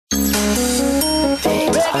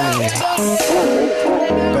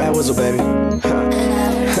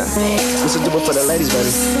do it for the ladies, baby.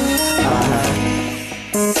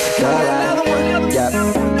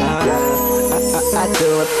 I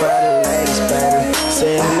do it for the ladies, baby.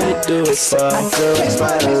 Say who you do it for? I do it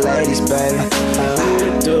for the ladies, baby. Who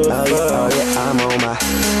you do it for? Oh yeah, I'm on my.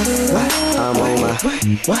 I'm on my.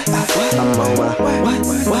 I'm on my.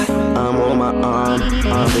 I'm on my arm.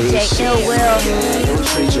 DJ Ill Will. Don't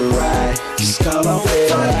treat you right. Just call on me.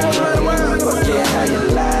 Forget how you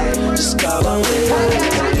lie. Just call on me.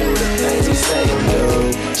 Do the things you say and do.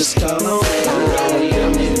 Just call on me.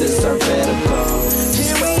 You deserve better, bro.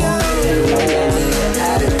 Just call on me.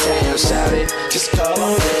 Out of town, shout it. Just call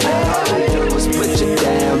on me. All we do is put you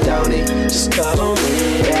down, don't it? Just call on me.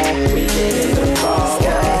 Yeah, we can hit the ball.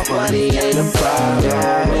 Money ain't a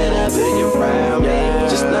problem. Whenever you're around me,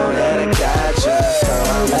 just know that I got you. Call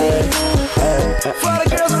on me. For the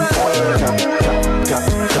girls around the world.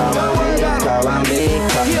 Call on me. Call on me.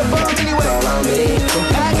 He a bum anyway. Call on me.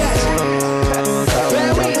 I got you. Call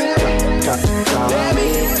on me. Call on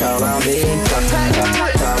me. Call on me.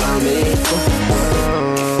 Call on me.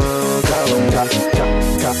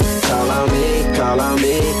 Call on me. Call on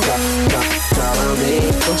me. Call on me.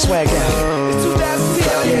 Don't swag out. It's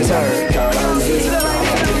 2010. Yes, sir. Call on me.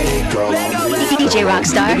 Call on me. DJ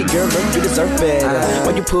Rockstar. Baby girl, look, you deserve better.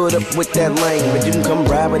 Why you put up with that lane? But you can come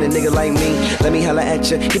ride with a nigga like me. Let me holla at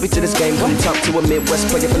you. Keep it to this game. Come talk to a Midwest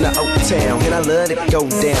player from the Oak Town. And I love to go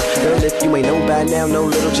down. Girl, if you ain't nobody now, no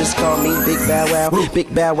little, just call me Big Bow Wow. Big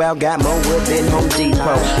Bow Wow got more wood than Home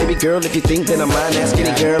Depot. Baby girl, if you think that I'm mine, ask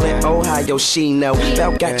any girl in Ohio, she know.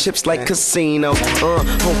 Bow got chips like casino.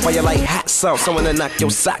 On fire like hot sauce. Someone to knock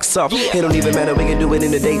your socks off. It don't even matter, we can do it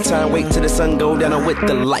in the daytime. Wait till the sun go down and with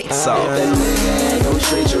the lights off. That nigga ain't gon'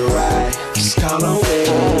 treat you right. Just call on me.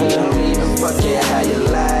 Don't even forget how you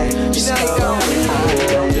lie. Just call on me.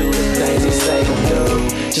 Don't do the things you say and do.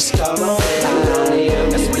 Just call on me.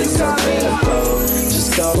 That's what you call me. Just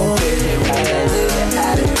call on me. Nigga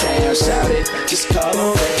out of town, shout it. Just call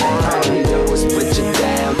on me. All we do is put you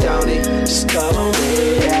down, don't it? Just call on me.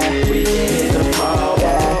 We can hit the ball.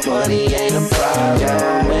 Money ain't a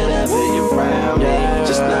problem. Whenever you're around me,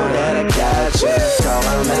 just know that I got you. Call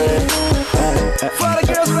on me. For the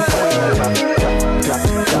girls around the world.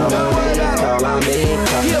 Call on me. Call on me.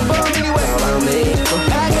 He a bum anyway. Call on me.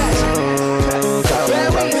 I got you. Call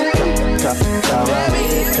on me.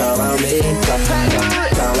 Call on me. Call on me.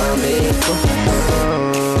 Call on me. Call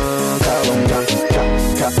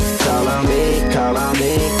on me. Call on me. Call on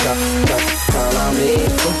me. Call on me.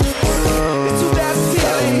 It's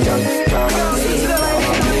 2010. Call on me.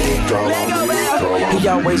 He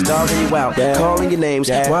always dogging you out, calling your names.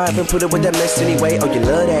 Why even put up with that mess anyway? Oh, you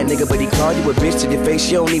love that nigga, but he called you a bitch to your face.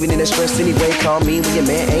 You don't even need that stress anyway. Call me when your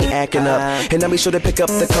man ain't acting up, and I'll be sure to pick up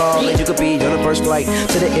the call. And you could be on the first flight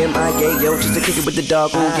to the MIA, yo, just to kick it with the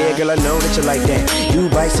dog. Oh yeah, girl, I know that you like that. You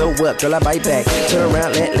bite, so what? Girl, I bite back. Turn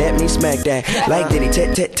around, let me smack that. Like Diddy,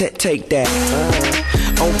 take that.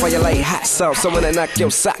 On fire like hot sauce, someone to knock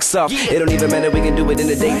your socks off. It don't even matter, we can do it in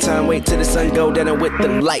the daytime. Wait till the sun go down and with the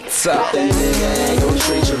lights off. That nigga ain't gon'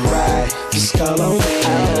 treat you right. Just call on me.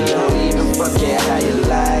 Don't even forget how you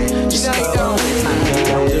lie. Just call on me.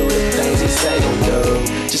 Don't do the things he say and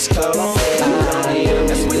do. Just call on me.